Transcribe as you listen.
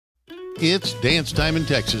It's Dance Time in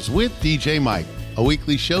Texas with DJ Mike, a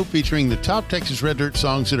weekly show featuring the top Texas Red Dirt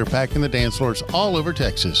songs that are packing the dance floors all over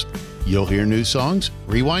Texas. You'll hear new songs,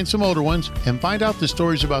 rewind some older ones, and find out the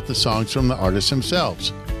stories about the songs from the artists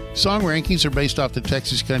themselves. Song rankings are based off the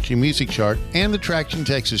Texas Country Music Chart and the Traction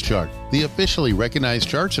Texas Chart, the officially recognized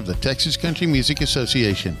charts of the Texas Country Music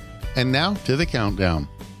Association. And now to the countdown.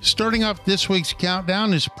 Starting off this week's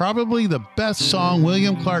countdown is probably the best song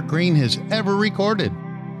William Clark Green has ever recorded.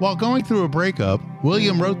 While going through a breakup,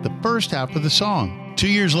 William wrote the first half of the song. 2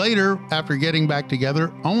 years later, after getting back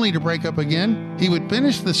together only to break up again, he would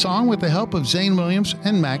finish the song with the help of Zane Williams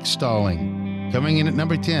and Max Stalling. Coming in at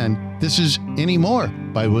number 10, this is Anymore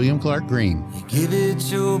by William Clark Green. You give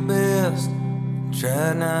it your best,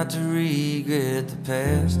 try not to regret the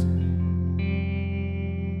past.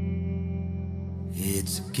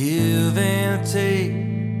 It's a give and take,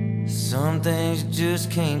 some things you just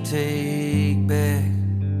can't take back.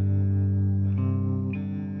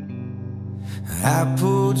 I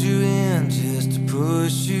pulled you in just to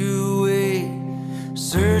push you away,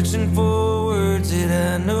 searching for words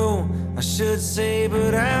that I know I should say,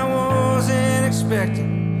 but I wasn't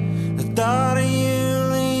expecting the thought of you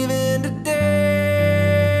leaving today.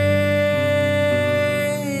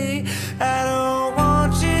 I don't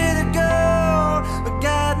want you to go, but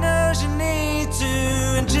God knows you need to.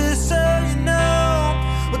 And just so you know,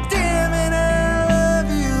 well damn it, I love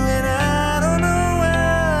you, and I don't know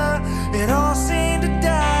why it all seemed to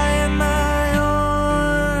die in my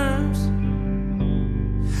arms.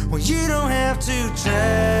 Well, you don't have to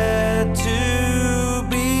try to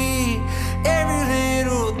be every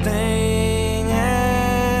little thing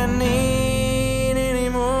I need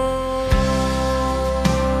anymore.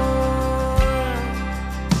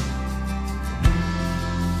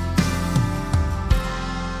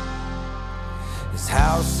 This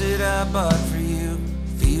house that I bought for you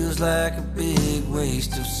feels like a big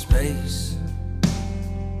waste of space.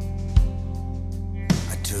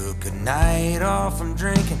 I took a night off from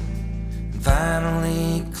drinking,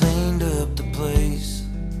 finally cleaned up the place.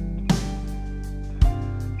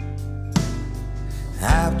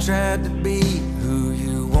 I've tried to be who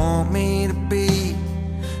you want me to be.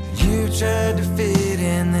 You tried to fit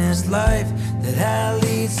in this life that I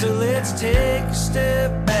lead. So let's take a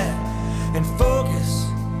step back and focus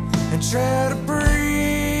and try to breathe.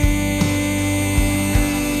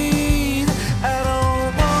 I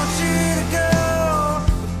don't want you to go,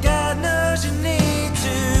 but God knows you need to.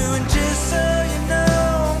 And just so you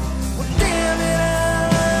know, well damn it, I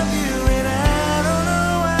love you, and I don't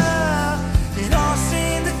know why it all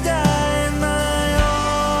seemed to die in my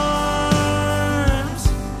arms.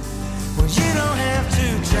 Well, you don't have to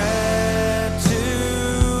try to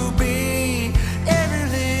be every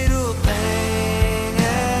little thing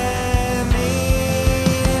I need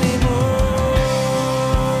anymore.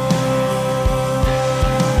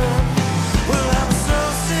 Well, I'm so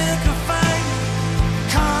sick of fighting,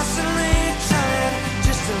 constantly trying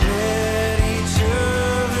just to let each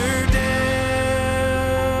other down.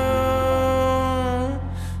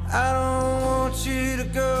 I don't want you to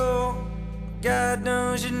go, God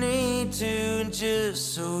knows you need to. And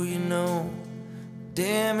just so you know,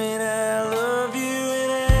 damn it, I love you,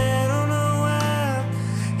 and I don't know why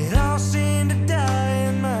it all seemed to die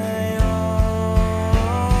in my arms.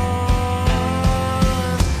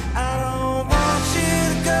 I don't want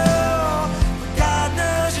you to go, but God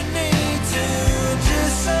knows you need to. And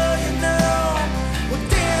just so you know, well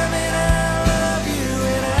damn it, I love you,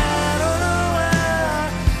 and I don't know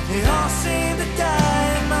why it all seemed to die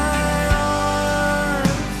in my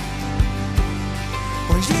arms.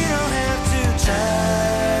 Well, you don't have to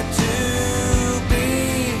try to be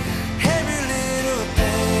every little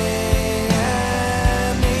thing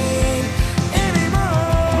I need anymore.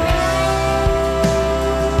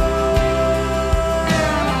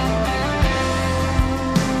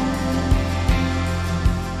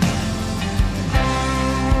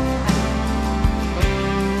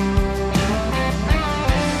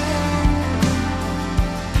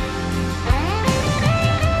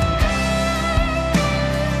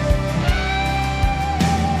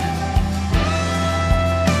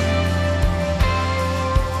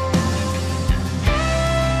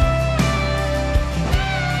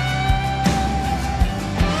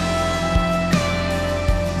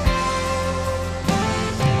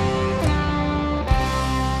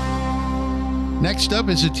 Next up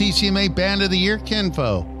is the TCMA Band of the Year,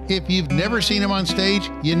 Kenfo. If you've never seen them on stage,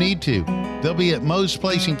 you need to. They'll be at Moe's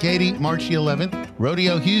Place in Katy, March the 11th,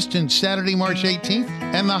 Rodeo Houston, Saturday, March 18th,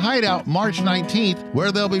 and the Hideout, March 19th,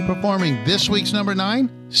 where they'll be performing this week's number 9,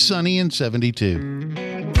 Sunny in 72.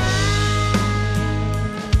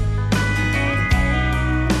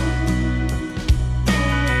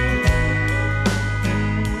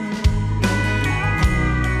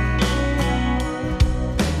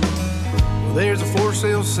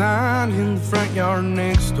 sign in the front yard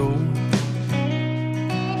next door.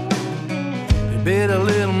 They bit a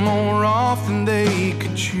little more off than they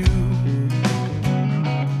could chew.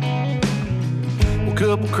 Well,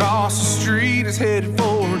 couple across the street is headed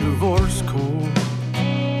for a divorce court,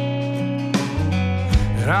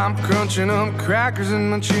 and I'm crunching up crackers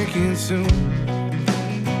in my chicken soup.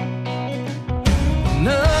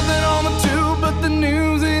 Nothing on the tube but the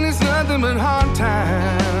news, and it's nothing but hard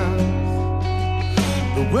times.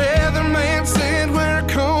 The weatherman said wear a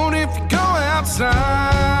coat if you go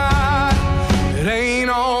outside. It ain't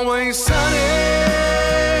always sunny,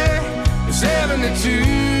 it's 72,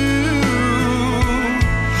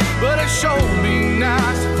 but it sure be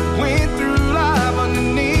nice if we went through life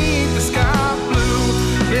underneath the sky blue.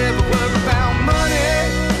 Never worry about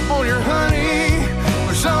money on your honey,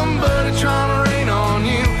 or somebody trying to rain on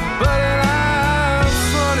you, but life's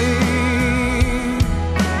funny.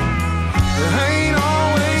 It ain't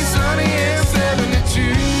always sunny at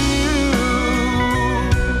 72.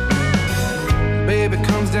 Baby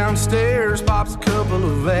comes downstairs, pops a couple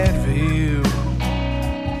of Advil.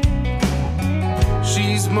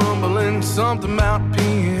 She's mumbling something about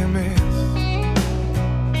PMS.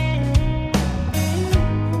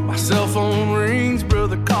 My cell phone rings,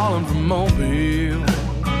 brother calling from Mobile,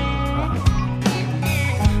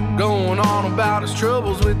 going on about his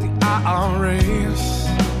troubles with the IRS.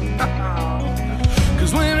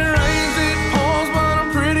 Cause when it rains it pours, but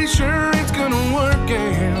I'm pretty sure it's gonna work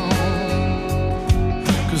out.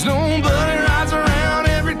 Cause nobody rides around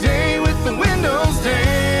every day with the windows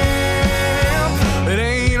down. It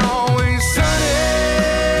ain't always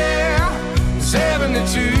sunny,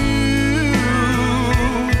 72,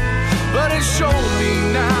 but it sure be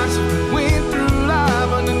nice if we went through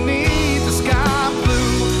life underneath the sky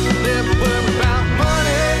blue. Never worry about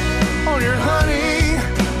money on your honey,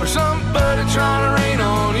 or somebody trying to rain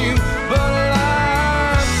on you, but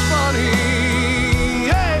life's funny.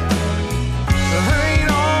 Yeah. It ain't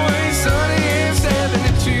always sunny at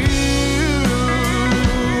 72.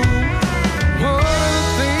 One of the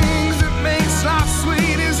things that makes life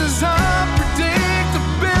sweet is its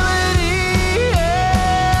unpredictability. Yeah.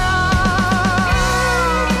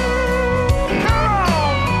 Come on.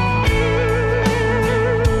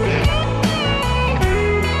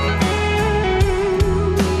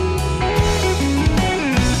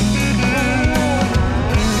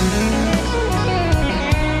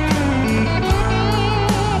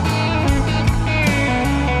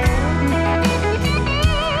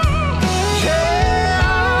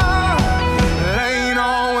 Yeah, it ain't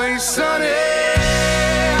always sunny,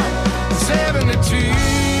 72,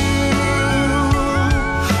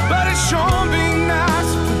 but it sure be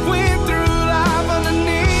nice if we went through life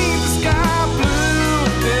underneath the sky blue.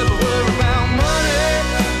 Never worry about money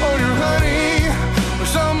or your honey, or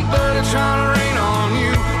somebody trying to rain on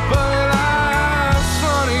you, but life's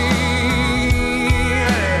funny.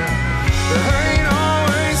 Yeah. It ain't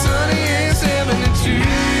always sunny at 72.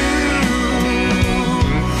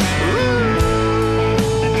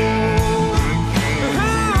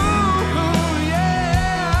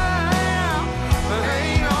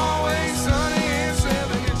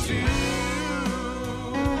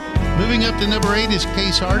 Moving up to number 8 is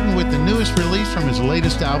Case Hardin with the newest release from his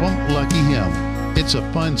latest album, Lucky Him. It's a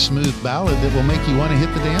fun, smooth ballad that will make you want to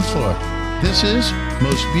hit the dance floor. This is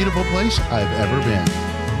Most Beautiful Place I've Ever Been.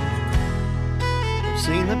 I've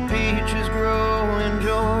seen the peaches grow in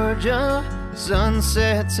Georgia,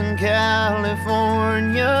 sunsets in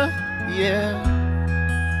California, yeah.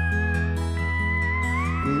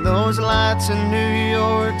 And those lights in New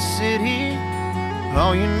York City,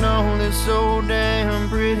 oh, you know they're so damn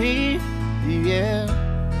pretty, yeah.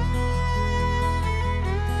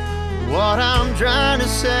 What I'm trying to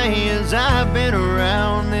say is I've been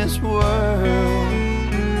around this world,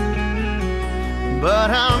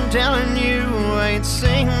 but I'm telling you, I ain't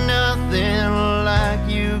seen nothing like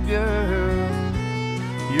you, girl.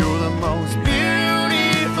 You're the most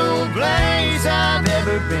beautiful place I've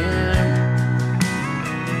ever been.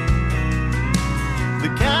 The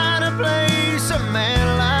kind of place a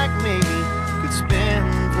man like me could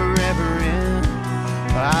spend forever in.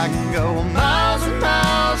 I can go miles and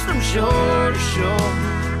miles from shore to shore,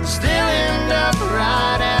 still end up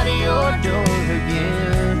right out of your door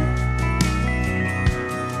again.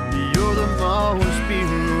 You're the most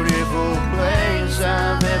beautiful place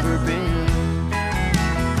I've ever been.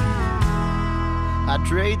 I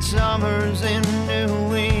trade summers in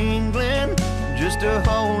New England just to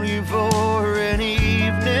hold you for an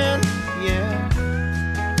evening, yeah.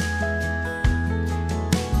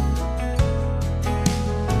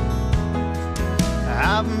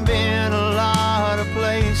 I've been a lot of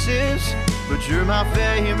places places, but you're my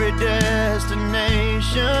favorite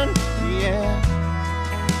destination, yeah.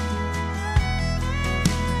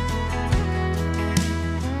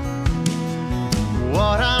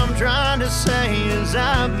 What I'm trying to say is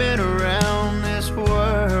I've been around this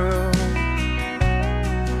world,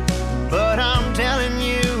 but I'm telling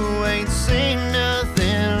you, ain't seen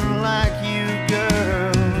nothing like you,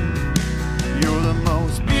 girl. You're the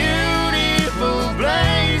most beautiful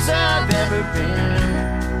place I've ever been.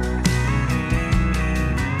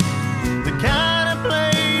 The kind of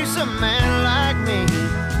place a man like me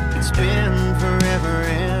could spend forever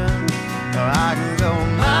in. I can go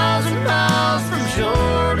miles and miles from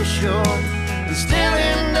shore to shore and still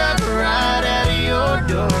end up right at your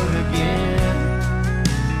door again.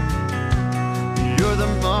 You're the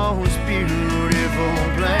most beautiful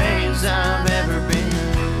place I've ever been.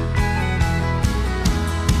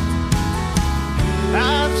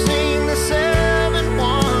 I've seen the 7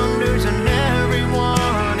 wonders and every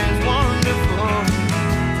one is wonderful.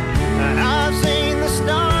 And I've seen the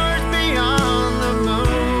stars beyond the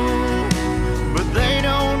moon, but they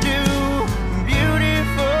don't do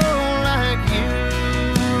beautiful like you.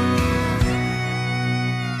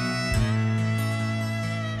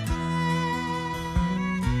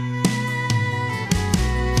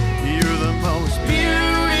 You're the most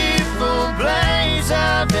beautiful place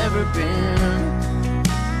I've ever been.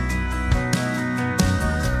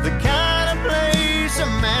 The kind of place a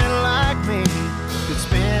man like me could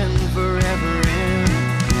spend forever in.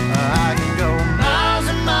 I can go miles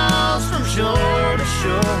and miles from shore to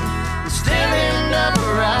shore and still end up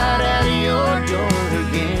right at your door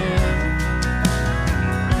again.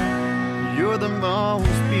 You're the most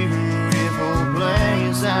beautiful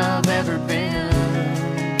place I've ever been.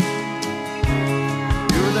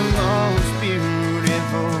 You're the most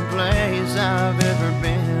beautiful place I've ever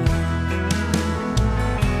been.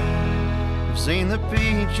 Seen the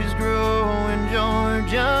peaches grow in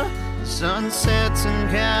Georgia, sunsets in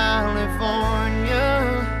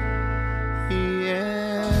California,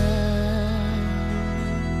 yeah.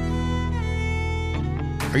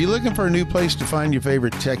 Are you looking for a new place to find your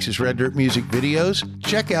favorite Texas Red Dirt music videos?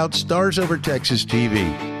 Check out Stars Over Texas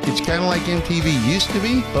TV. It's kind of like MTV used to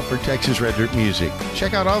be, but for Texas Red Dirt music.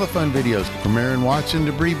 Check out all the fun videos from Aaron Watson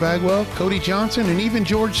to Bree Bagwell, Cody Johnson, and even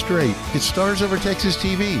George Strait. It's Stars Over Texas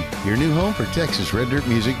TV, your new home for Texas Red Dirt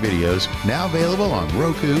music videos, now available on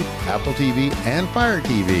Roku, Apple TV, and Fire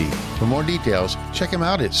TV. For more details, check them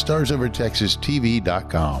out at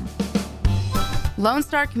starsovertexastv.com. Lone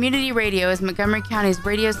Star Community Radio is Montgomery County's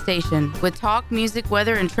radio station with talk, music,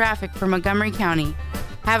 weather, and traffic for Montgomery County.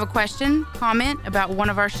 Have a question, comment about one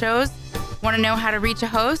of our shows? Want to know how to reach a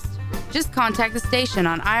host? Just contact the station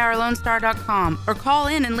on irlonestar.com or call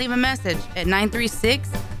in and leave a message at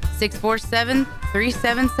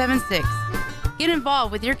 936-647-3776. Get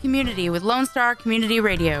involved with your community with Lone Star Community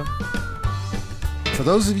Radio. For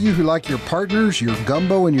those of you who like your partners, your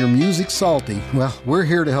gumbo, and your music salty, well, we're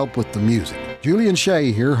here to help with the music. Julian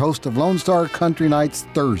Shea here, host of Lone Star Country Nights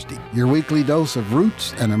Thursday, your weekly dose of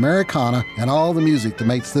roots and Americana and all the music that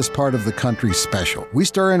makes this part of the country special. We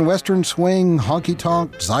stir in Western swing,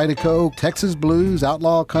 honky-tonk, Zydeco, Texas blues,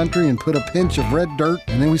 outlaw country, and put a pinch of red dirt,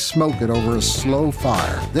 and then we smoke it over a slow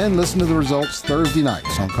fire. Then listen to the results Thursday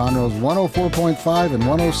nights on Conroe's 104.5 and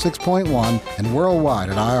 106.1 and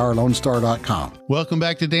worldwide at irlonestar.com. Welcome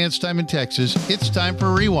back to Dance Time in Texas. It's time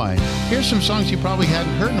for Rewind. Here's some songs you probably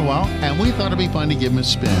hadn't heard in a while, and we thought it'd be fun to give them a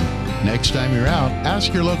spin. Next time you're out,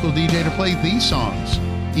 ask your local DJ to play these songs.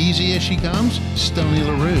 Easy As She Comes, Stoney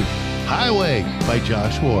LaRue. Highway by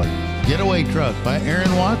Josh Ward. Getaway Truck by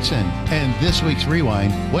Aaron Watson. And this week's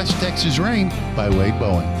Rewind, West Texas Rain by Wade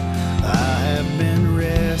Bowen. I have been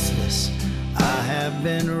restless, I have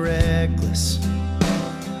been reckless,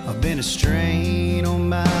 I've been a strain on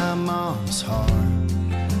my mom's heart.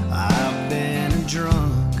 I've been a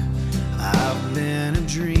drunk, I've been a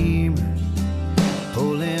dreamer,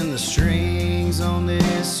 pulling the strings on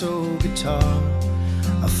this old guitar.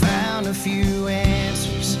 I found a few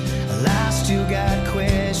answers, I still got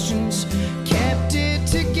questions, kept it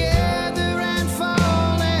together and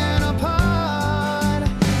falling apart.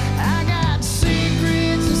 I got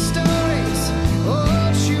secrets and stories,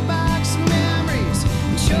 old shoebox memories,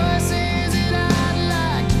 and choices that I'd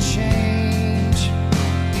like to change.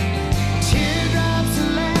 Teardrops of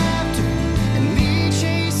laughter and me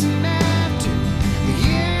chasing after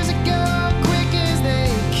years ago, quick as they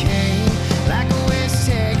came, like a West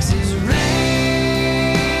Texas rain.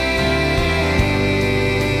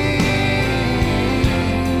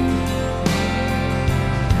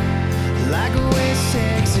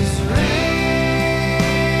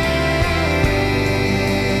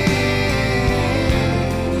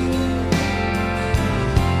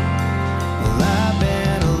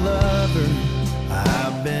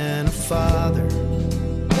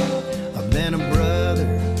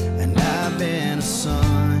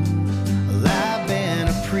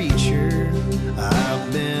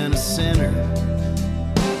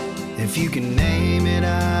 If you can name it,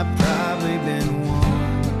 I've probably been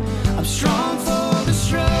one. I'm strong for the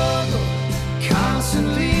struggle,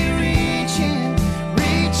 constantly reaching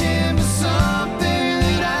for something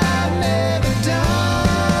that I've never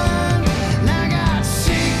done. And I got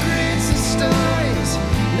secrets and stories,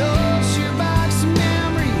 no shoebox of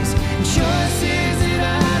memories, and choices that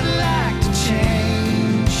I'd like to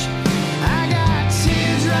change. I got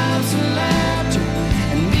teardrops and laughter,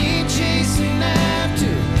 and me chasing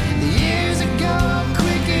after the years that go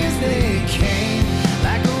quick as they came,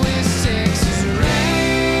 like a West Texas rain.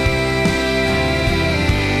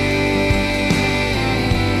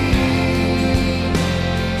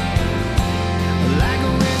 Like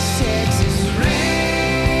a West Texas rain.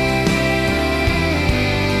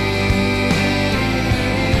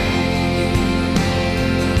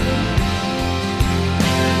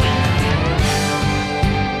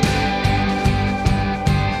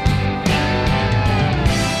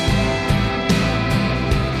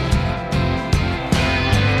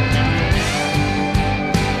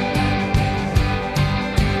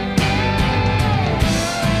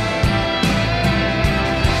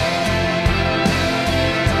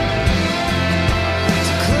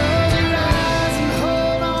 So close your eyes and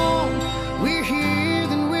hold on. We're here,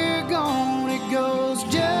 then we're gone. It goes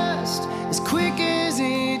just as quick as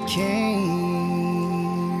it came.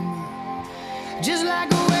 Just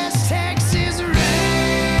like a West Texas rain.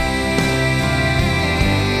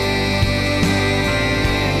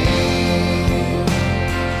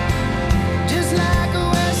 Just like a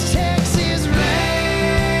West Texas rain.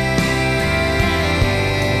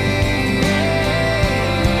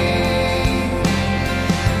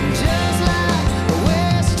 Just like a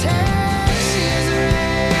West Texas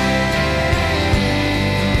rain.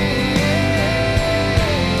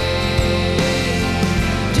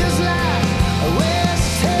 Just like a West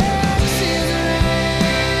Texas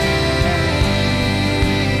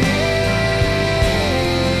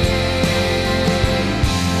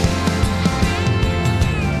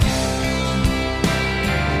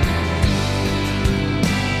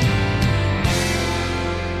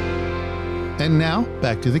And now,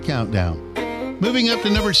 back to the countdown. Moving up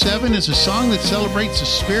to number 7 is a song that celebrates the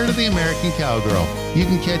spirit of the American cowgirl. You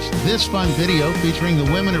can catch this fun video featuring the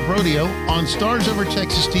women of rodeo on Stars Over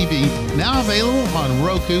Texas TV, now available on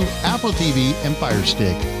Roku, Apple TV, and Fire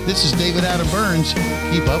Stick. This is David Adam Burns.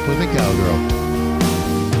 Keep up with the cowgirl.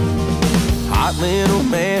 Hot little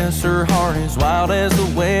mess, her heart is wild as the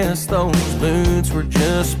west. Those boots were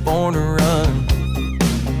just born to run.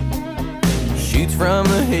 Shoots from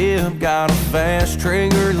the hip, got a fast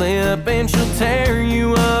trigger lip, and she'll tear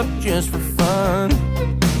you up just for fun.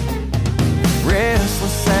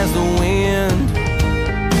 Restless as the wind,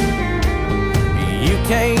 you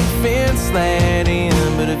can't fence that in,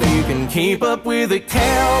 but if you can keep up with a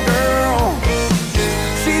cowgirl,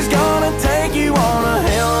 she's gonna take you on a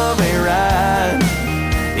hell of a ride.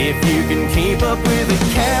 If you can keep up with a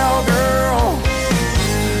cowgirl,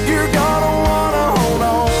 you're gonna wanna hold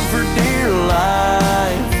on for dear life.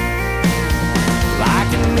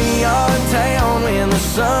 Like a neon town when the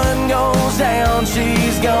sun goes down,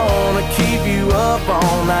 she's gonna keep you up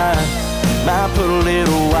all night. Might put a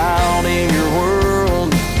little wild in your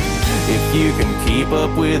world if you can keep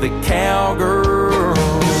up with a cowgirl.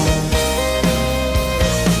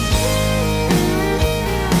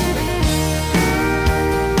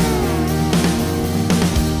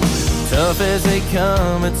 Tough as they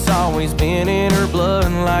come, it's always been in her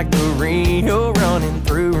blood, like the Rio running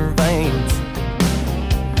through her veins.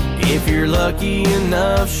 If you're lucky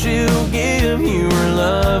enough, she'll give you her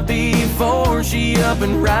love before she up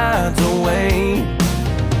and rides away.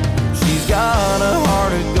 She's got a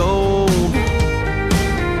heart of gold,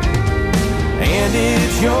 and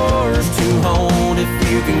it's yours to hold if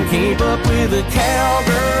you can keep up with a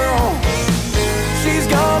cowgirl. She's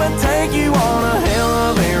gonna take you on a hell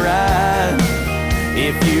of a ride.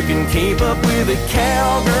 If you can keep up with a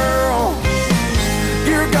cowgirl,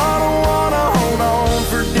 you're gonna wanna hold on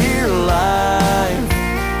for dear life.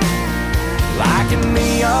 Like a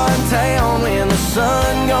neon town when the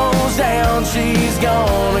sun goes down, she's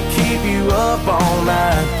gonna keep you up all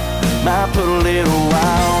night. Might put a little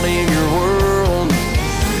wild in your world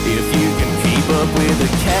if you can keep up with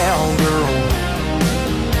a cowgirl.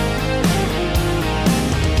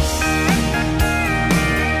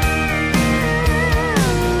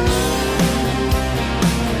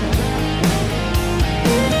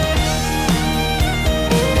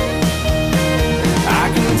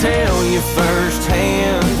 Tell you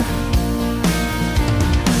firsthand,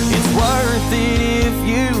 it's worth it if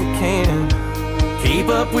you can keep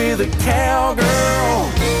up with a cowgirl.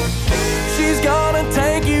 She's gonna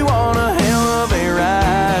take you on a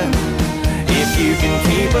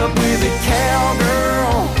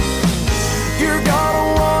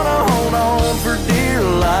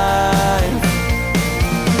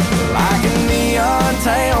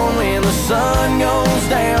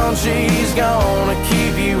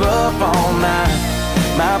up all night.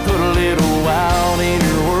 Might put a little wild in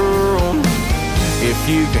your world if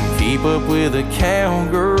you can keep up with a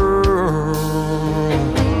cowgirl.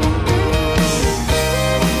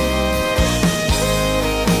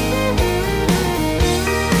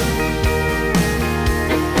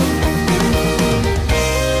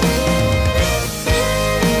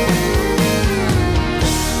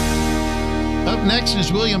 Next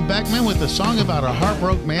is William Beckman with a song about a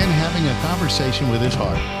heartbroken man having a conversation with his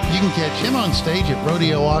heart. You can catch him on stage at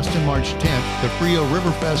Rodeo Austin March 10th, the Frio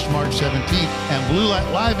Riverfest March 17th, and Blue Light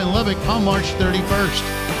Live in Lubbock on March 31st.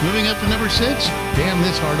 Moving up to number 6, Damn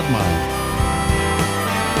This Heart of Mine.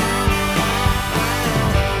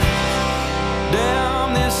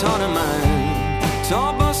 Damn this heart of mine, it's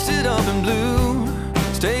all busted up and blue.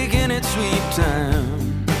 It's taking its sweet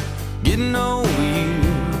time, getting over you.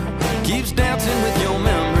 Keeps dancing with your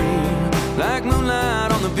memory like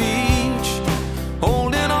moonlight on the beach,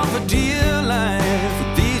 holding on for dear life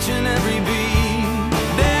with each and every beat.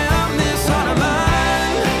 Damn this heart of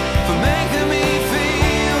mine for making me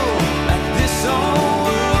feel like this whole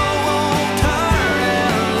world won't turn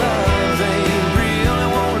and love ain't real.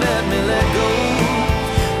 It won't let me let go,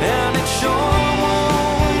 and it sure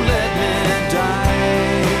won't let me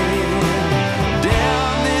die.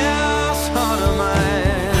 Damn this heart of mine.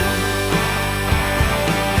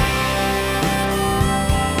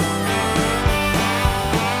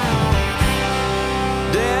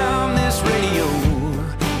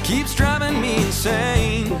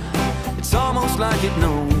 It's almost like it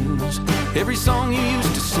knows every song you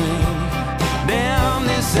used to sing. Damn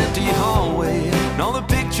this empty hallway and all the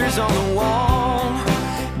pictures on the wall.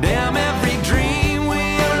 Damn every dream we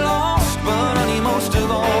ever lost, but honey, most of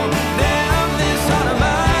all. Damn this heart of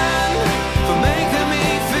mine for making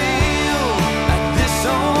me feel like this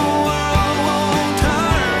whole world won't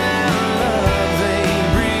turn and love ain't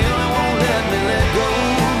real. It won't let me let go,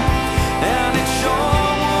 and it sure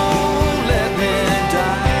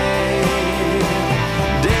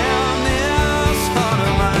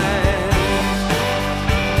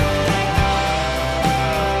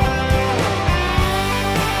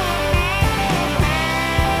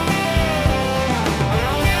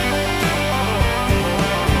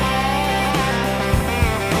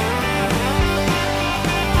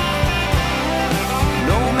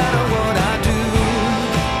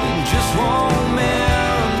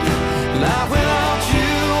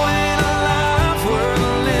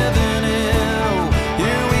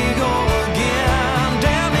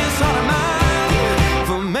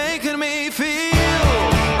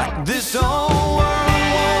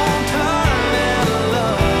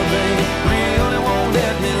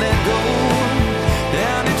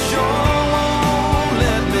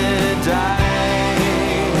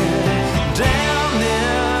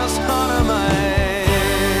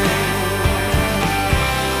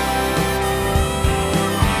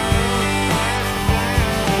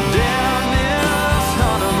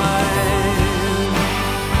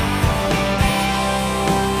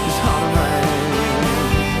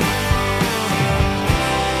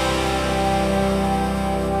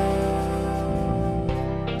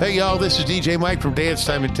Hey y'all, this is DJ Mike from Dance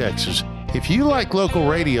Time in Texas. If you like local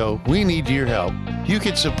radio, we need your help. You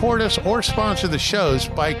can support us or sponsor the shows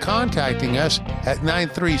by contacting us at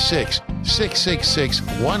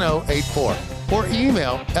 936-666-1084 or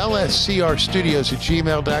email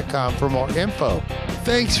lscrstudios@gmail.com for more info.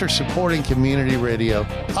 Thanks for supporting community radio.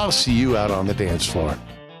 I'll see you out on the dance floor.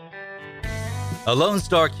 A Lone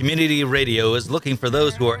Star Community Radio is looking for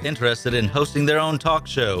those who are interested in hosting their own talk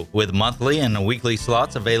show, with monthly and weekly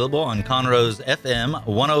slots available on Conroe's FM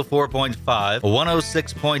 104.5,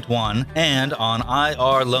 106.1, and on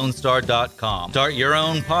irlonestar.com. Start your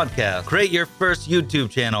own podcast, create your first YouTube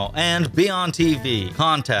channel, and be on TV.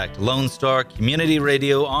 Contact Lone Star Community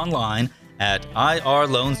Radio online at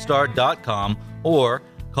irlonestar.com or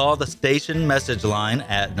call the station message line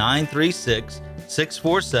at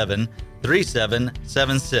 936-647-3776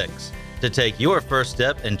 to take your first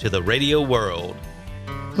step into the radio world.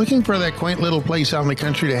 Looking for that quaint little place out in the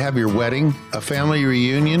country to have your wedding, a family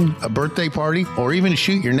reunion, a birthday party, or even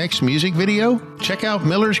shoot your next music video? Check out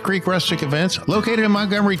Miller's Creek Rustic Events, located in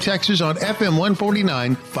Montgomery, Texas on FM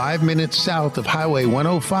 149, 5 minutes south of Highway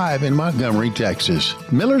 105 in Montgomery, Texas.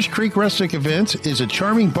 Miller's Creek Rustic Events is a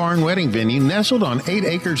charming barn wedding venue nestled on 8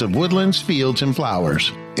 acres of woodlands, fields, and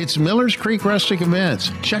flowers. It's Miller's Creek Rustic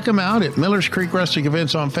Events. Check them out at Miller's Creek Rustic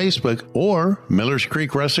Events on Facebook or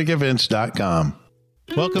millerscreekrusticevents.com.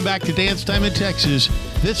 Welcome back to Dance Time in Texas.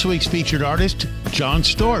 This week's featured artist, John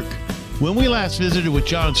Stork. When we last visited with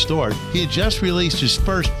John Stork, he had just released his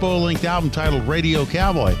first full-length album titled Radio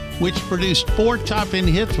Cowboy, which produced 4 top 10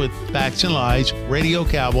 hits with Facts and Lies, Radio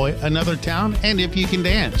Cowboy, Another Town, and If You Can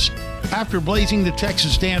Dance. After blazing the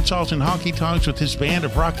Texas dance halls and honky tonks with his band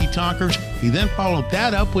of Rocky Tonkers, he then followed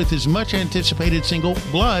that up with his much-anticipated single,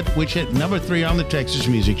 Blood, which hit number 3 on the Texas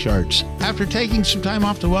music charts. After taking some time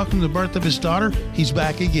off to welcome the birth of his daughter, he's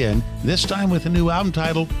back again, this time with a new album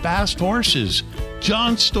titled Fast Horses.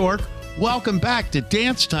 John Stork, welcome back to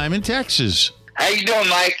Dance Time in Texas. How you doing,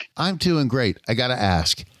 Mike? I'm doing great. I gotta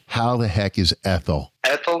ask, how the heck is Ethel?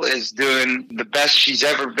 Ethel is doing the best she's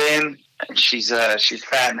ever been. She's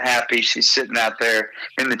fat and happy. She's sitting out there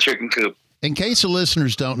in the chicken coop. In case the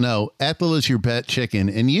listeners don't know, Ethel is your pet chicken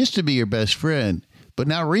and used to be your best friend. But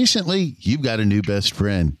now recently, you've got a new best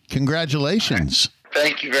friend. Congratulations.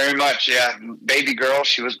 Thank you very much. Yeah, baby girl.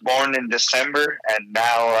 She was born in December, and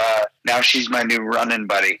now she's my new running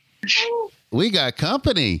buddy. We got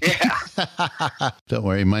company. Yeah. Don't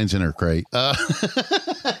worry, mine's in her crate.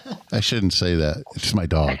 I shouldn't say that. It's my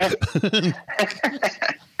dog.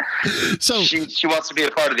 So she wants to be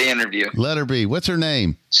a part of the interview. Let her be. What's her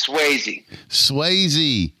name? Swayze.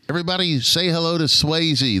 Swayze. Everybody say hello to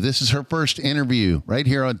Swayze. This is her first interview right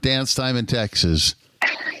here on Dance Time in Texas.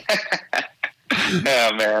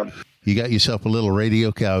 Oh, man. You got yourself a little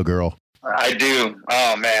radio cowgirl. I do.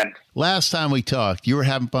 Oh, man. Last time we talked, you were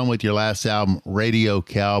having fun with your last album, Radio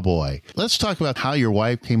Cowboy. Let's talk about how your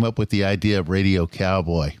wife came up with the idea of Radio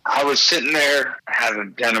Cowboy. I was sitting there, had a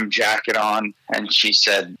denim jacket on, and she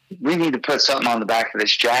said, we need to put something on the back of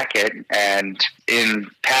this jacket. And in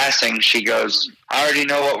passing, she goes, I already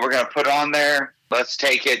know what we're going to put on there. Let's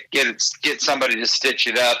take it, get somebody to stitch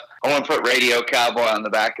it up. I want to put Radio Cowboy on the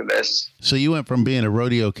back of this. So you went from being a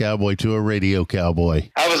rodeo cowboy to a radio cowboy.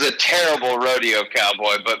 I was a terrible rodeo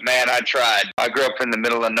cowboy, but man, I tried. I grew up in the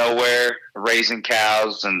middle of nowhere, raising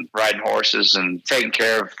cows and riding horses and taking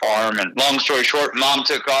care of a farm. And long story short, Mom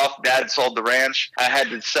took off. Dad sold the ranch. I had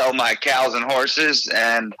to sell my cows and horses,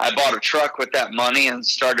 and I bought a truck with that money and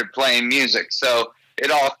started playing music. So it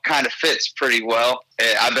all kind of fits pretty well.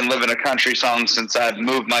 I've been living a country song since I've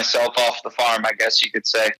moved myself off the farm, I guess you could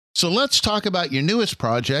say. So let's talk about your newest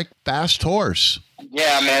project, Fast Horse.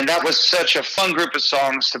 Yeah, man, that was such a fun group of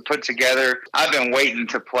songs to put together. I've been waiting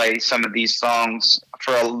to play some of these songs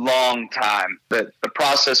for a long time. The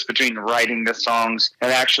process between writing the songs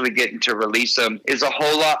and actually getting to release them is a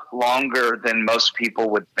whole lot longer than most people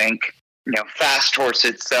would think. You know, Fast Horse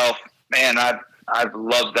itself, man, I've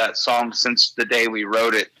loved that song since the day we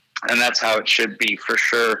wrote it, and that's how it should be for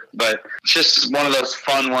sure. But it's just one of those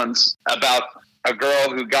fun ones about a girl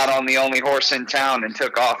who got on the only horse in town and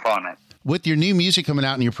took off on it. With your new music coming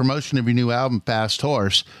out and your promotion of your new album, Fast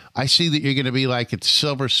Horse, I see that you're going to be like at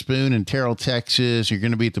Silver Spoon in Terrell, Texas. You're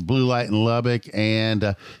going to be at the Blue Light in Lubbock, and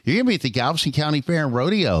you're going to be at the Galveston County Fair and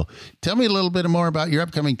Rodeo. Tell me a little bit more about your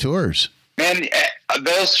upcoming tours. Man,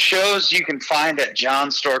 those shows you can find at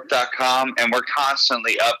johnstork.com, and we're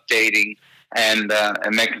constantly updating and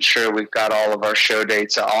making sure we've got all of our show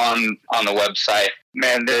dates on the website.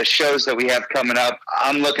 Man, the shows that we have coming up,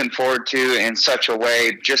 I'm looking forward to in such a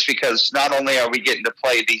way, just because not only are we getting to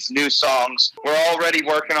play these new songs, we're already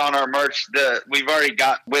working on our merch. We've already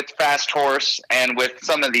got with Fast Horse and with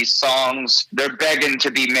some of these songs, they're begging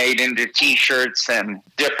to be made into T-shirts and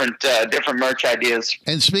different merch ideas.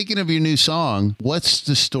 And speaking of your new song, what's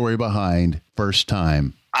the story behind First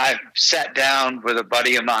Time? I sat down with a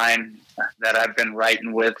buddy of mine that I've been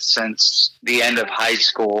writing with since the end of high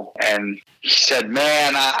school. And he said,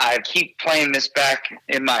 man, I keep playing this back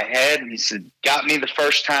in my head. And he said, got me the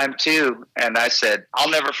first time too. And I said, I'll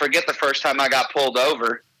never forget the first time I got pulled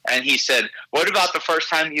over. And he said, what about the first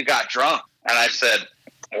time you got drunk? And I said,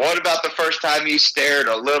 what about the first time you stared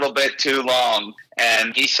a little bit too long?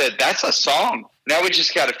 And he said, that's a song. Now we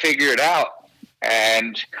just got to figure it out.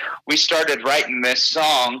 And we started writing this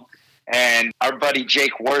song. And our buddy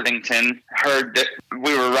Jake Worthington heard that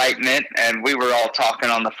we were writing it, and we were all talking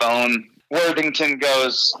on the phone. Worthington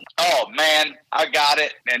goes, oh, man, I got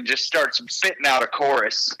it, and just starts spitting out a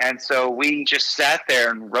chorus. And so we just sat there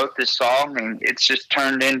and wrote this song, and it's just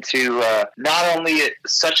turned into not only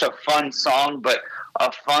such a fun song, but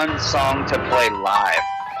a fun song to play live.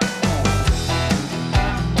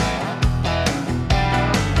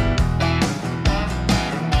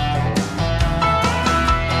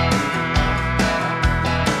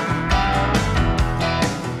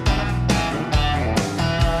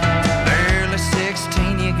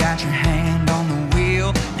 Got your hand on the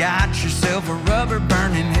wheel, got yourself a rubber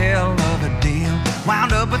burning hell of a deal.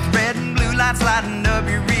 Wound up with red and blue lights lighting up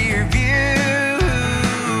your rear view.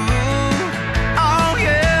 Oh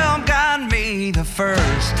yeah, I'm kind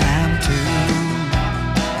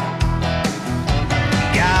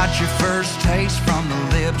your first taste from the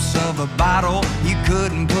lips of a bottle. You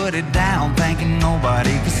couldn't put it down, thinking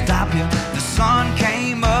nobody could stop you. The sun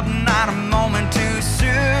came up not a moment too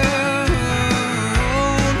soon.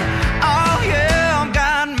 Oh yeah,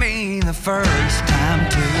 got me the first time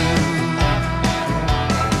too.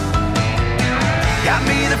 Got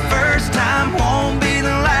me the first time, won't be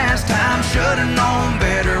the last time. Should've known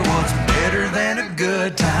better, what's better than a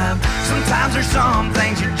good time? Sometimes there's some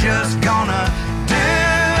things you're just gonna do.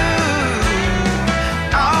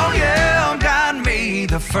 Oh yeah, got me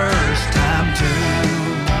the first time too.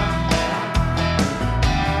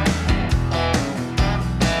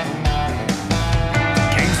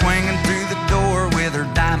 Came swinging through the door with her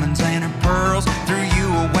diamonds and her pearls. Threw you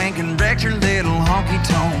a wink and wrecked your little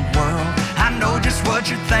honky-tonk world. I know just what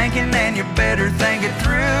you're thinking and you better think it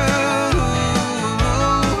through.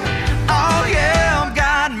 Oh yeah,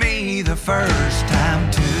 got me the first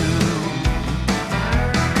time too.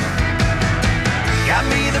 Got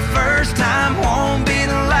me the first time, won't be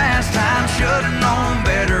the last time. Should've known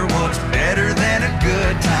better, what's better than a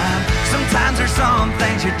good time? Sometimes there's some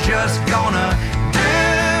things you're just gonna do.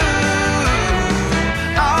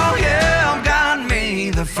 Oh yeah, got me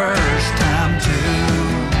the first time too.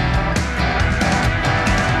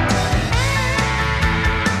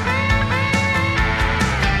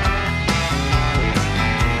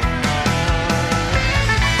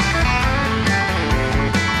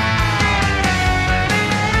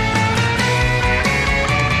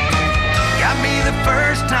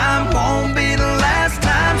 First time, won't be the last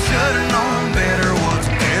time. Should've known better, what's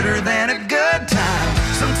better than a good time?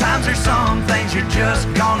 Sometimes there's some things you're just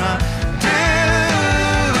gonna do.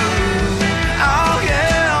 Oh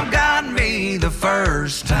yeah, got me the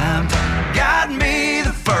first time. Got me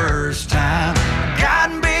the first time.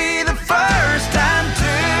 Got me the first time too.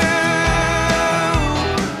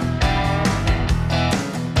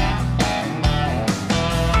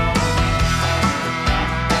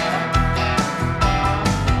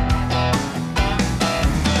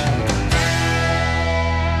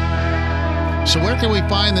 So where can we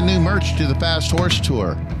find the new merch to the Fast Horse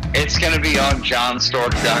Tour? It's going to be on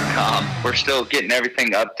johnstork.com. We're still getting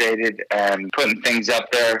everything updated and putting things up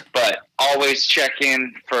there, but always check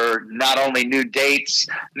in for not only new dates,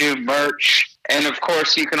 new merch, and of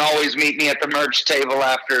course you can always meet me at the merch table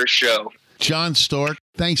after a show. John Stork,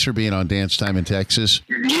 thanks for being on Dance Time in Texas.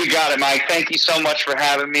 You got it, Mike. Thank you so much for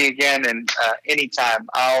having me again, and anytime.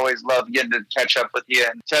 I always love getting to catch up with you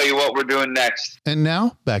and tell you what we're doing next. And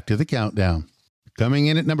now, back to the countdown. Coming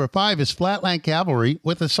in at number 5 is Flatland Cavalry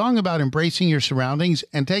with a song about embracing your surroundings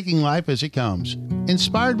and taking life as it comes.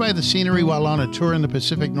 Inspired by the scenery while on a tour in the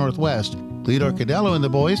Pacific Northwest, Leodor Cadello and the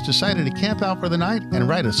boys decided to camp out for the night and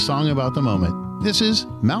write a song about the moment. This is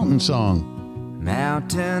Mountain Song.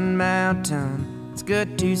 Mountain, mountain, it's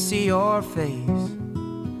good to see your face.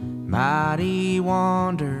 Mighty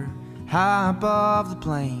wonder, high above the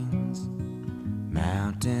plains.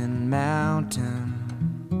 Mountain, mountain,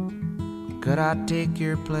 could I take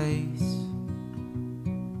your place?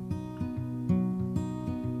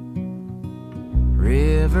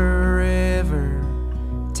 River, river,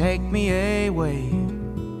 take me away.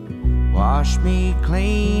 Wash me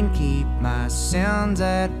clean, keep my sins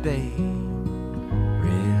at bay.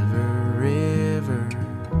 River, river,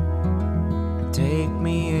 take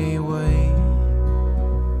me away.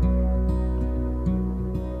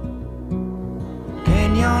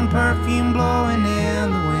 Canyon perfume blowing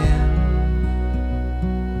in the wind.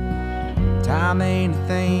 Time ain't a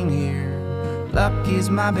thing here, luck is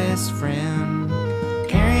my best friend.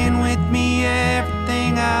 Carrying with me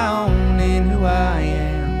everything I own and who I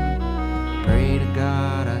am. Pray to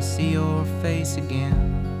God I see your face again.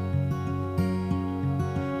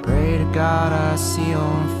 Pray to God I see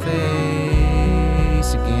your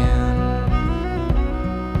face again.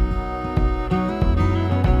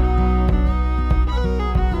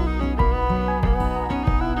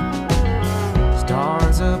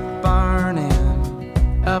 Stars up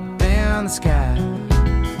up in the sky,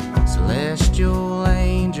 celestial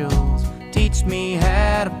angels teach me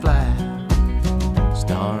how to fly.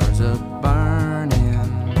 Stars up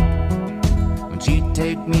burning, won't you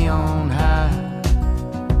take me on high,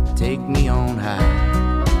 take me on high.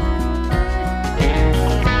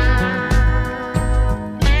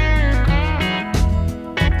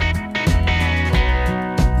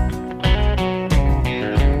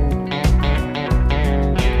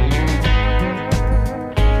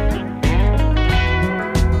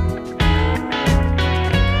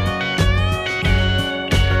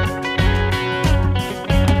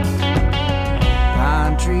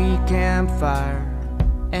 Campfire,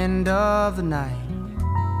 end of the night.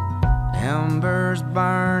 embers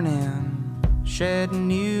burning, shedding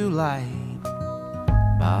new light.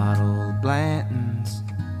 Bottled Blanton's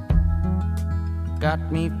got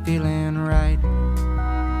me feeling right.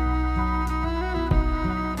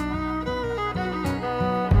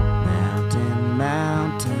 Mountain,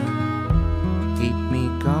 mountain, keep me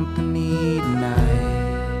company tonight.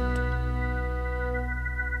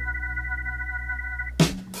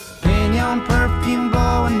 Pinion perfume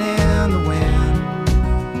blowing in the wind.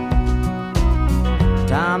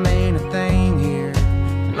 Time ain't a thing here,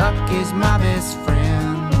 luck is my best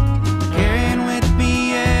friend. Carrying with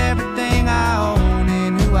me everything I own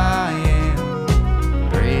and who I am.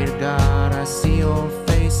 Pray to God I see your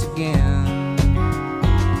face again.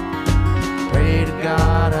 Pray to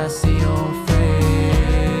God I see your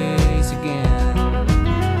face again.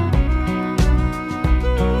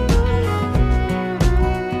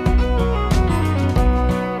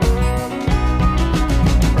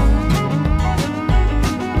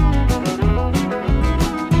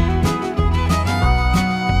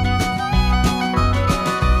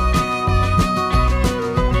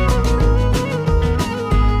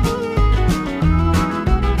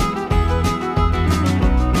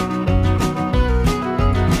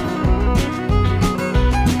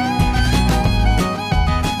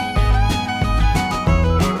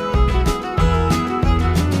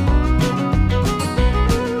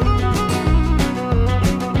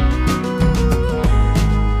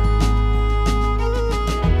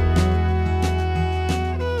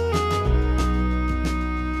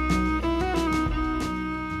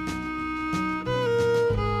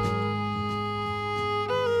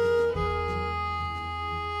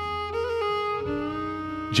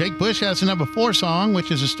 Jake Bush has a number 4 song, which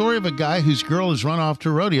is a story of a guy whose girl has run off to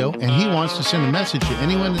rodeo, and he wants to send a message to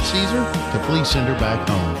anyone that sees her to please send her back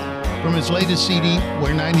home. From his latest CD,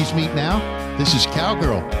 Where 90s Meet Now, this is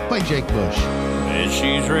Cowgirl by Jake Bush. As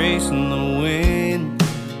she's racing the wind,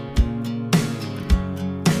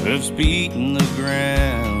 hoofs beating the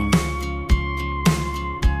ground,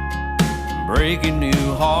 breaking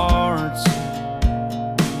new hearts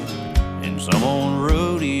in some old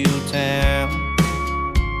rodeo town.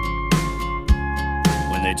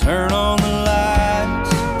 When they turn on the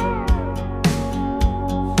lights,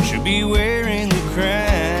 she'll be wearing the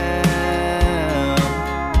crown.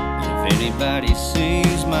 If anybody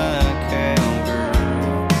sees my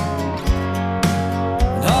cowgirl,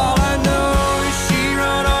 and all I know is she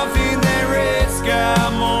run off in that red sky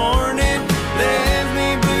morning, left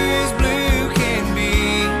me blue as blue can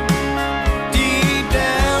be. Deep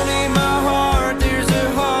down in my heart there's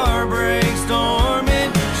a heartbreak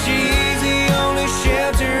storming. She's the only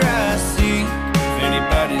shelter I see. If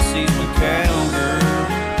anybody sees my cowgirl,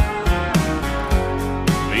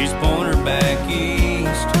 please point her back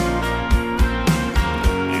east.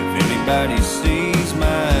 If anybody sees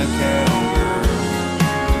my cowgirl,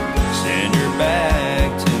 send her back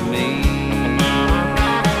to me.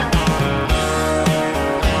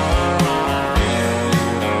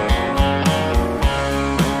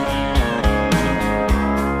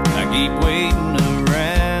 I keep waiting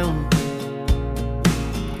around,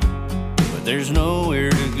 but there's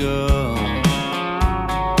nowhere to go.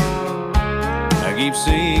 I keep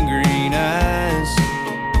seeing green eyes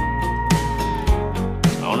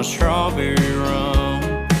on a strawberry rum.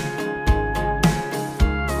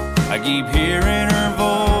 I keep hearing her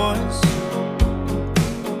voice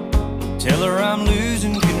tell her I'm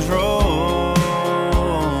losing control.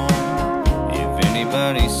 If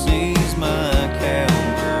anybody sees my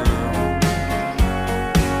cowgirl,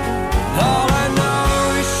 all I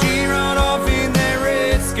know is she run off in that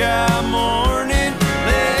red sky morning,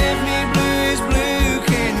 left me blue as blue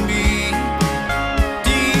can be.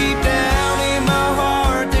 Deep down in my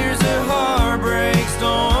heart there's a heartbreak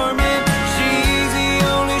storming. She's the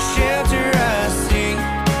only shelter I see.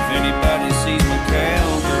 If anybody sees my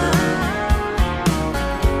cowgirl,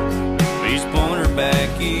 please point her back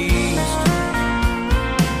east.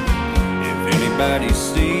 If anybody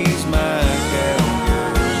sees my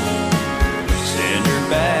cowgirl, send her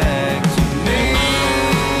back to me.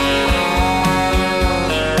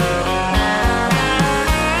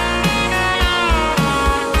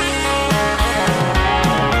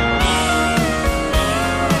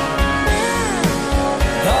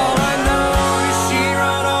 All I know is she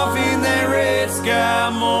run off in that red sky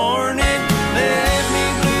morning, left me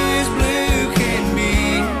blue as blue can be.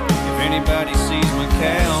 If anybody sees my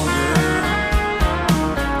cowgirl,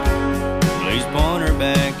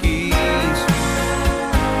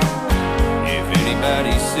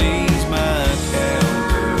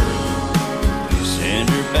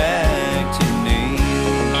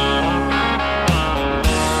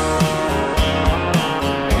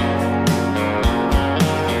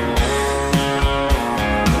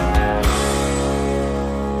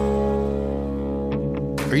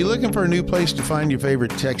 Looking for a new place to find your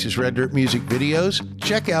favorite Texas Red Dirt music videos?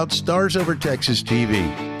 Check out Stars Over Texas TV.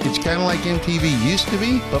 It's kind of like MTV used to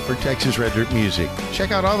be, but for Texas Red Dirt music.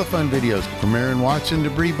 Check out all the fun videos from Aaron Watson to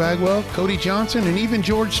Bree Bagwell, Cody Johnson, and even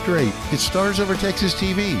George Strait. It's Stars Over Texas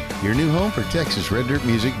TV, your new home for Texas Red Dirt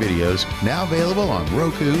music videos, now available on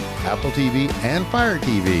Roku, Apple TV, and Fire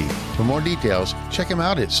TV. For more details, check them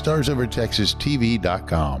out at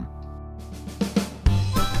starsovertexastv.com.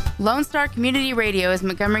 Lone Star Community Radio is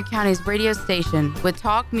Montgomery County's radio station with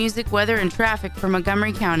talk, music, weather, and traffic for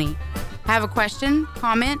Montgomery County. Have a question,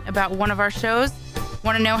 comment about one of our shows?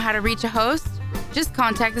 Want to know how to reach a host? Just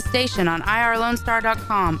contact the station on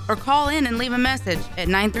irlonestar.com or call in and leave a message at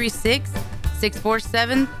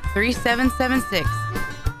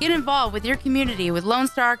 936-647-3776. Get involved with your community with Lone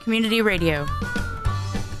Star Community Radio.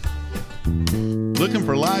 Looking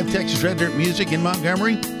for live Texas Red Dirt music in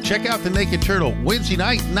Montgomery? Check out the Naked Turtle Wednesday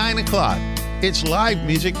night, 9 o'clock. It's live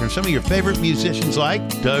music from some of your favorite musicians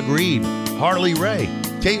like Doug Reed, Harley Ray,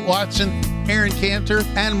 Kate Watson, Aaron Cantor,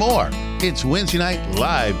 and more. It's Wednesday night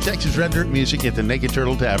live Texas Red Dirt music at the Naked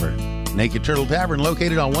Turtle Tavern. Naked Turtle Tavern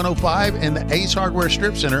located on 105 in the Ace Hardware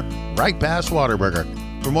Strip Center, right past Whataburger.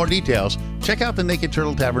 For more details, check out the Naked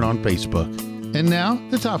Turtle Tavern on Facebook. And now,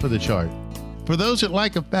 the top of the chart. For those that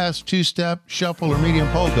like a fast two-step, shuffle, or medium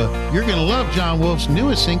polka, you're going to love John Wolf's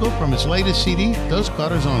newest single from his latest CD, Dos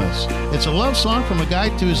Corazones. It's a love song from a guy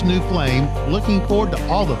to his new flame, looking forward to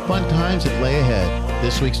all the fun times that lay ahead.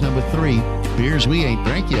 This week's number 3, Beers We Ain't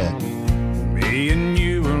Drank Yet. Me and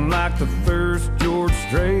you were like the first George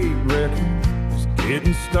Strait record. Just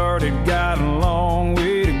getting started, got a long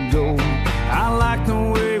way to go. I like the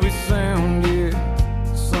way we sound, yeah.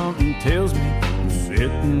 Something tells me we're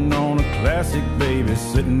sitting on a classic, baby,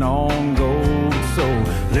 sitting on gold. So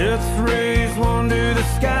let's raise one to the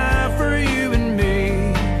sky for you and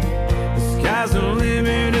me. The sky's the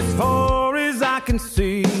limit as far as I can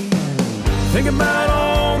see. Think about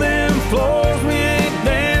all them floors we ain't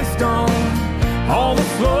danced on, all the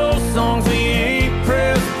slow songs we ain't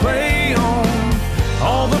pressed play on,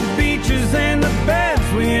 all the beaches and the beds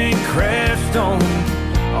we ain't crashed on,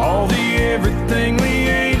 all the everything we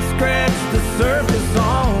ain't scratched the surface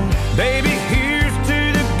on. Baby, here's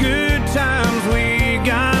to the good times we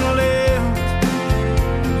got left,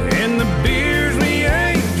 and the beers we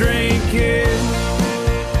ain't drank yet.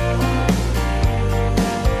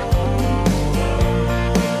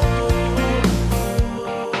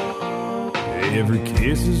 Every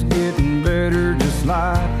kiss is getting better, just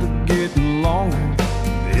like the getting longer.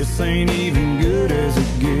 This ain't even good as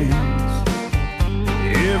it gets.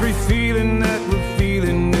 Every feeling that we're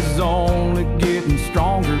feeling is only getting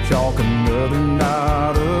stronger. Chalk another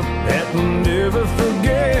night up that we'll never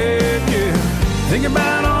forget, yeah. Think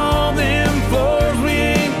about all them floors we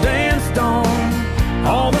ain't danced on,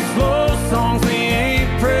 all the slow songs we ain't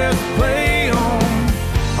pressed play on,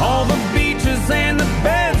 all the beaches and the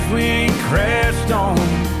beds we ain't crashed on,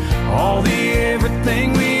 all the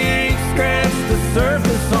everything we ain't scratched the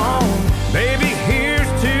surface on. Baby, here's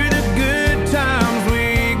to the good times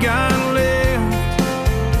we got left,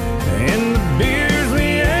 and the beers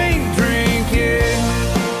we ain't drink yet.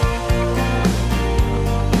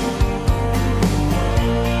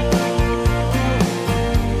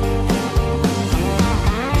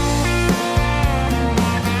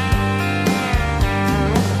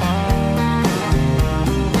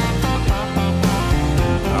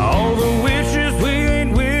 All the wishes we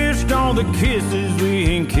ain't wished, all the kisses we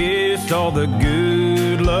ain't kissed, all the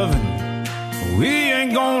good loving we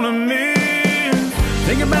ain't gonna miss.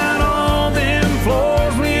 Think about all them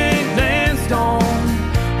floors we ain't danced on,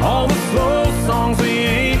 all the slow songs we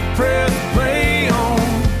ain't pressed play on,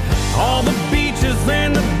 all the beaches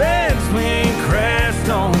and the beds we ain't crashed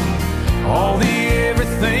on, all the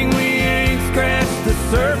everything we ain't scratched the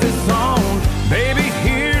surface on. Baby,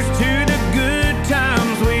 here's to the good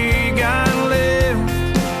times we got left,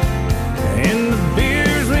 and the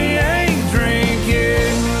beers we ain't drink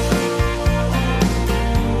yet.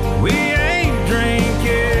 We ain't drink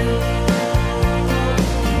yet.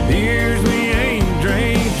 Beers we ain't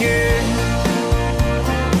drink yet.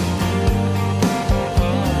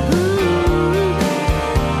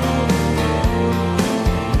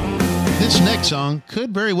 This next song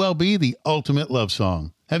could very well be the ultimate love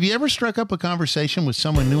song. Have you ever struck up a conversation with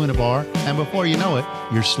someone new in a bar, and before you know it,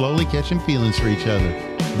 you're slowly catching feelings for each other?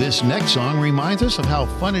 This next song reminds us of how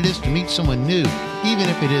fun it is to meet someone new, even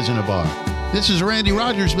if it is in a bar. This is Randy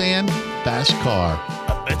Rogers Band, Fast Car.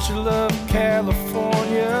 I bet you love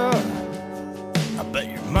California. I bet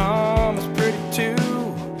your mom is pretty too.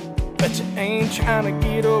 Bet you ain't trying to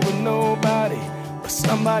get over nobody, but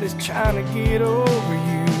somebody's trying to get over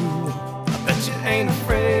you. bet you ain't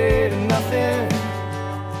afraid of nothing.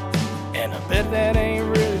 And I bet that ain't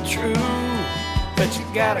really true. Bet you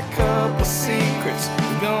got a couple secrets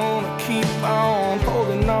you're gonna keep on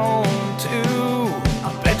holding on to.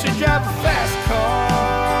 I bet you drive a fast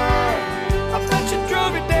car. I bet you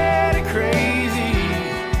drove your daddy crazy.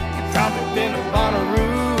 You probably been to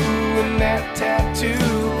Bonnaroo, and that tattoo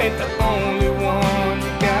ain't the only one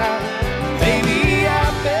you got. Baby, I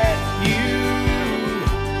bet you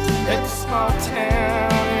left a small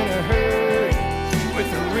town in a hurry with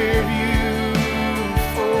a rear view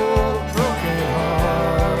full of broken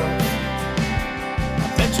hearts. I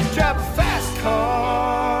bet you drive a fast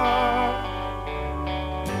car.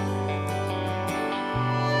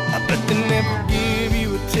 I bet they never give you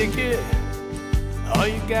a ticket. All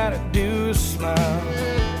you gotta do is smile.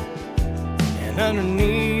 And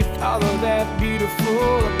underneath all of that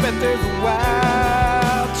beautiful, I bet there's a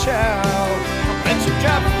wild child. I bet you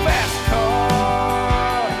drive a fast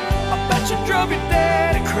car. I bet you drove your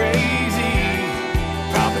daddy crazy.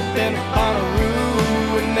 Probably been to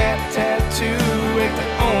Bonnaroo, and that tattoo ain't the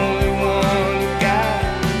only one you got.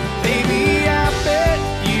 Baby, I bet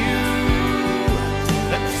you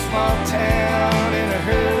left a small town in a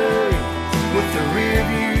hurry with the rear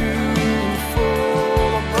view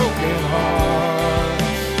full of broken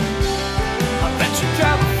hearts. I bet you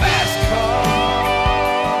drive a fast car.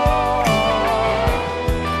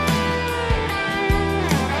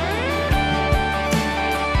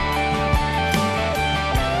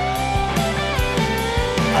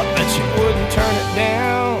 I bet you wouldn't turn it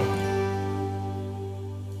down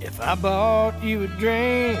if I bought you a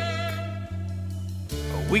drink.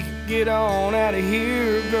 Or we could get on out of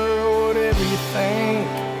here, girl, whatever you think.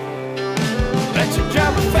 Bet you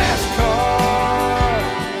drive a fast car.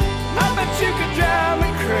 I bet you could drive me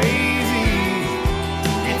crazy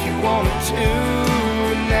if you wanted to.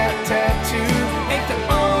 And that tattoo ain't the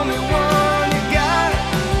only one you got.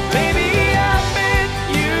 Baby, I bet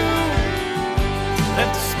you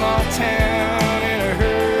left a small town in a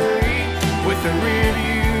hurry with a rear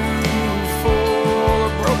view full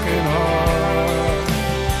of broken hearts.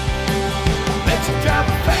 I bet you drive a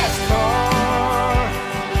fast car.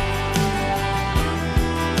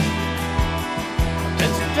 I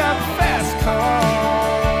bet you drive a fast car.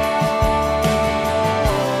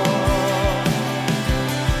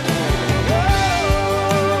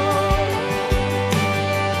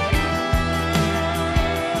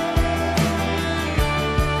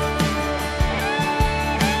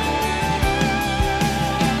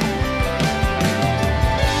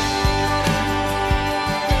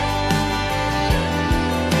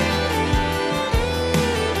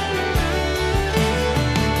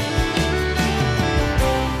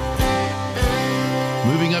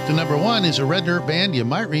 Moving up to number 1 is a Red Dirt band you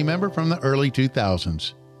might remember from the early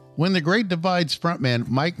 2000s. When the Great Divide's frontman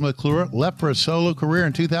Mike McClure left for a solo career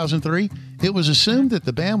in 2003, it was assumed that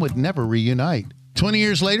the band would never reunite. 20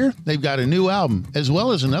 years later, they've got a new album, as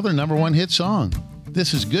well as another number 1 hit song.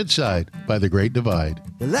 This is Good Side by the Great Divide.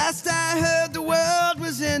 The last I heard, the world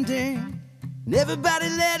was ending, and everybody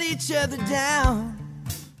let each other down.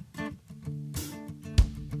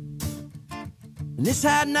 And this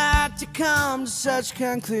had not to come to such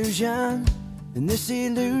conclusion, in this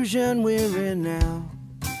illusion we're in now.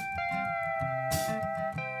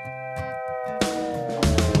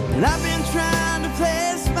 And I've been trying to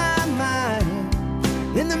place my mind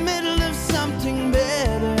in the middle of something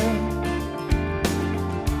better.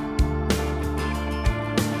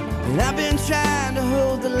 And I've been trying to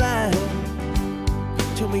hold the line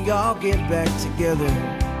till we all get back together.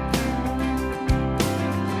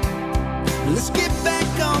 Let's get back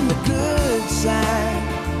on the good side.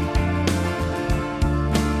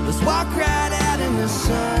 Let's walk right out in the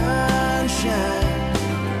sunshine.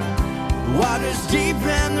 The water's deep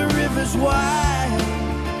and the river's wide.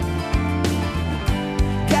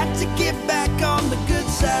 Got to get back on the good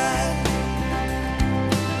side.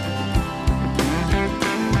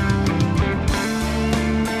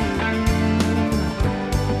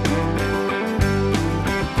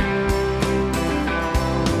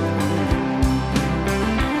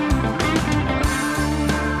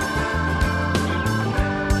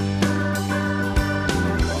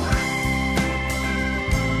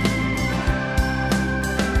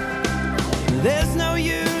 There's no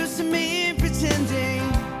use in me pretending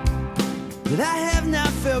that I have not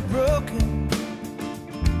felt broken.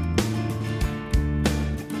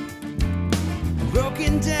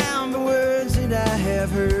 Broken down by words that I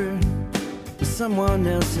have heard that someone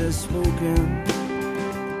else has spoken.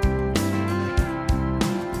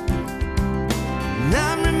 And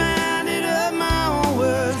I'm reminded of my own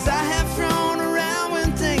words I have thrown around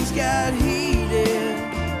when things got heated.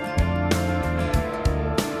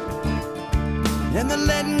 and the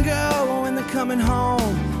letting go and the coming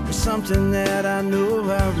home was something that I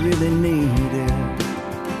knew I really needed.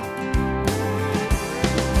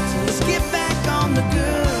 So let's get back on the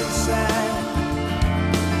good side.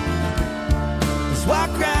 Let's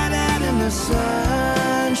walk right out in the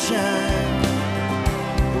sunshine.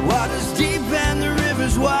 The water's deep and the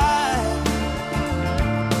river's wide.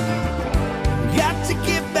 Got to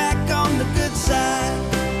get back on the good side.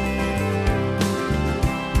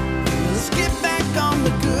 Let's get back on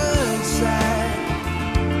the good side.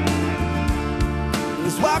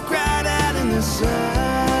 Let's walk right out in the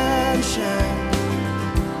sunshine.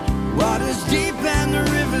 Water's deep and the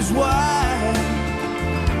river's wide.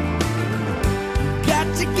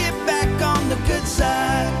 Got to get back on the good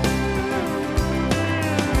side.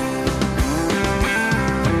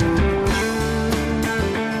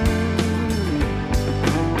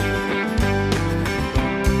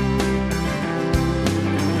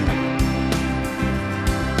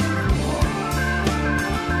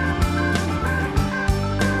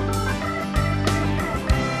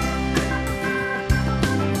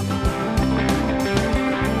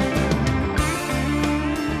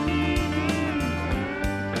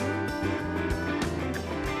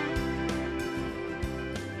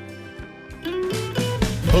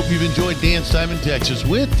 Hope you've enjoyed Dance Time in Texas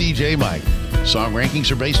with DJ Mike. Song rankings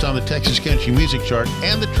are based on the Texas Country Music Chart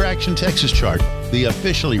and the Traction Texas Chart, the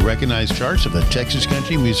officially recognized charts of the Texas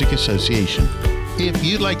Country Music Association. If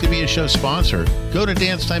you'd like to be a show sponsor, go to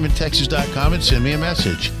dancetimeintexas.com and send me a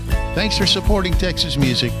message. Thanks for supporting Texas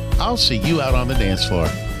music. I'll see you out on the dance floor.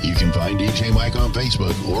 You can find DJ Mike on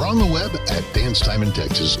Facebook or on the web at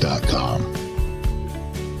dancetimeintexas.com.